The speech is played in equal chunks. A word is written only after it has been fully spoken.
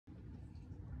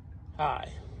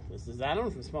Hi, this is Adam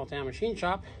from Small Town Machine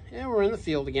Shop, and we're in the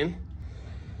field again.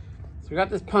 So we got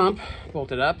this pump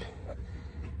bolted up.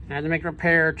 I had to make a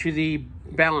repair to the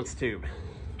balance tube.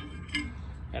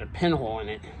 Had a pinhole in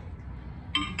it.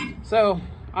 So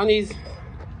on these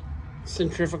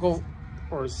centrifugal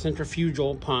or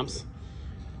centrifugal pumps,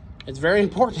 it's very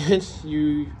important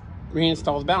you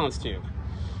reinstall the balance tube.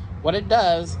 What it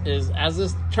does is, as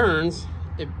this turns,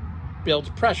 it builds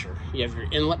pressure. You have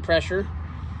your inlet pressure,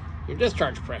 your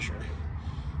discharge pressure.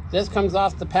 This comes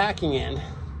off the packing end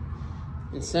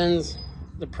and sends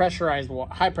the pressurized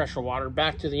high pressure water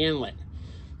back to the inlet.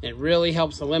 It really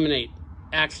helps eliminate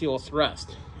axial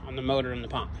thrust on the motor and the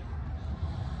pump.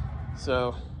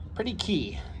 So pretty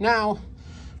key. Now,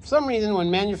 for some reason,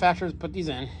 when manufacturers put these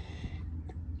in,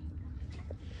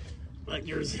 like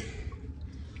there's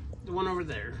the one over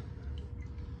there,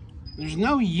 there's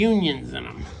no unions in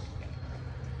them.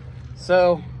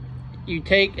 So you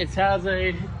take, it has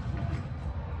a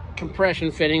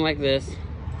compression fitting like this,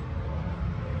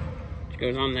 which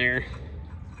goes on there.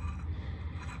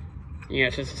 Yeah,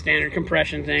 it's just a standard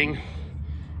compression thing.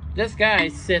 This guy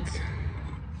sits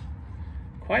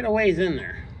quite a ways in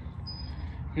there.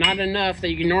 Not enough that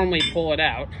you can normally pull it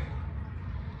out.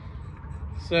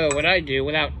 So what I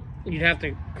do, you'd have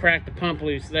to crack the pump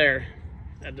loose there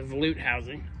at the volute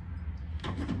housing.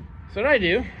 So what I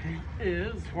do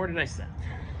is, where did I set?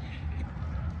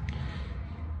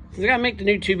 Since I gotta make the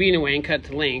new tube anyway and cut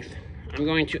to length, I'm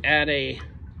going to add a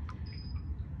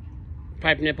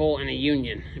pipe nipple and a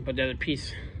union and put the other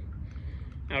piece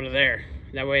out of there.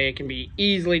 That way it can be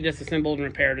easily disassembled and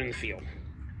repaired in the field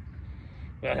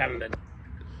without having to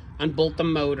unbolt the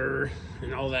motor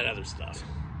and all that other stuff.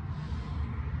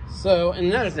 So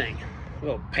another thing, a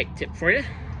little pipe tip for you.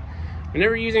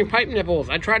 Whenever you're using pipe nipples,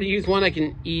 I try to use one I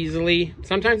can easily,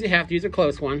 sometimes you have to use a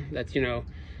close one that's, you know,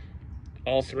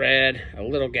 all thread, a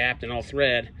little gapped and all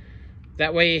thread.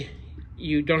 That way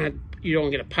you don't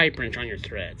get a pipe wrench on your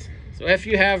threads. So if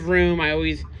you have room, I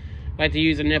always like to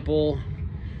use a nipple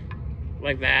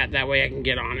like that. That way I can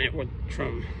get on it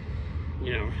from,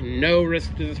 you know, no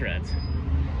risk to the threads.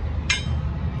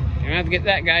 I'm gonna have to get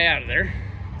that guy out of there,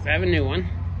 because I have a new one.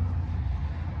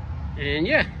 And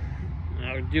yeah,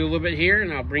 I'll do a little bit here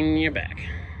and I'll bring you back.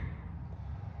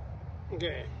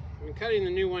 Okay, I'm cutting the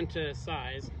new one to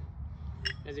size.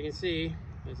 As you can see,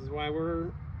 this is why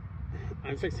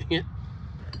I'm fixing it.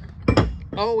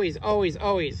 Always, always,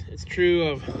 always, it's true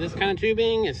of this kind of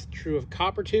tubing, it's true of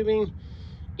copper tubing.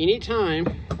 Anytime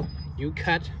you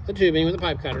cut the tubing with a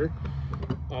pipe cutter,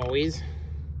 always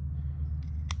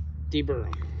deburr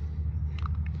them.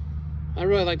 I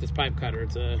really like this pipe cutter.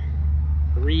 It's a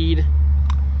reed.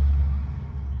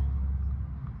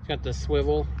 It's got the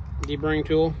swivel deburring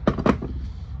tool.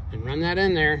 And run that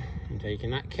in there until you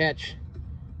cannot catch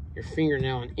your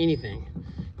fingernail on anything.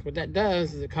 What that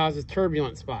does is it causes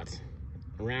turbulent spots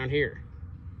around here.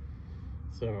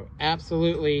 So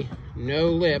absolutely no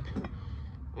lip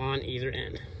on either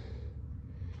end.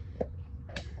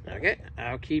 Okay,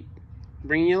 I'll keep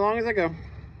bringing you along as I go.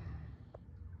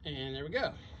 And there we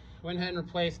go. Went ahead and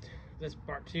replaced this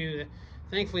part too.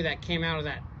 Thankfully that came out of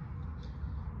that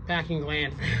packing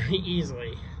gland very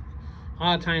easily. A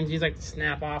lot of times these like to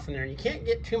snap off in there. You can't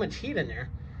get too much heat in there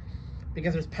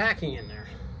because there's packing in there.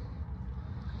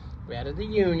 We added the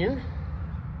union.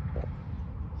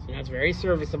 So that's very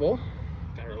serviceable.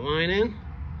 Got our line in.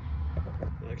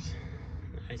 Looks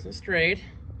nice and straight.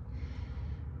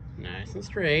 Nice and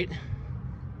straight.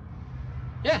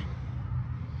 Yeah.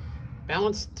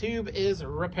 Balance tube is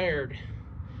repaired.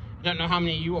 I don't know how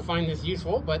many of you will find this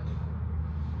useful, but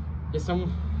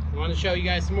I want to show you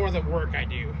guys some more of the work I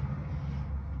do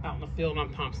out in the field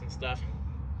on pumps and stuff.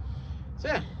 So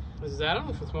yeah, this is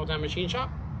Adam from Small Town Machine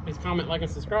Shop. Please comment, like, and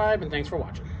subscribe, and thanks for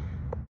watching.